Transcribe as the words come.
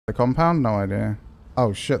The compound? No idea.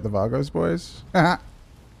 Oh shit, the Vargos boys. They're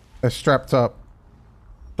strapped up.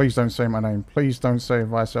 Please don't say my name. Please don't say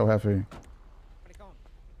Vice El Jefe.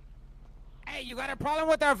 Hey, you got a problem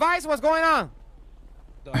with our Vice? What's going on?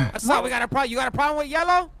 What's up? We got a problem. You got a problem with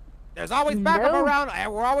yellow? There's always backup around,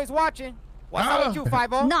 and we're always watching. What's up with you,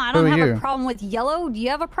 5-0? No, I don't have a problem with yellow. Do you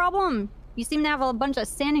have a problem? You seem to have a bunch of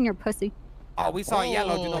sand in your pussy. Oh, we saw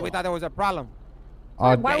yellow. You know, we thought there was a problem.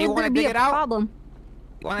 Why would there be a problem?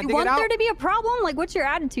 You want there to be a problem? Like, what's your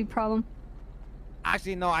attitude problem?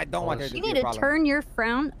 Actually, no, I don't want there to be a problem. You need to turn your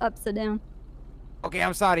frown upside down. Okay,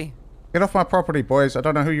 I'm sorry. Get off my property, boys. I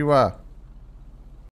don't know who you are.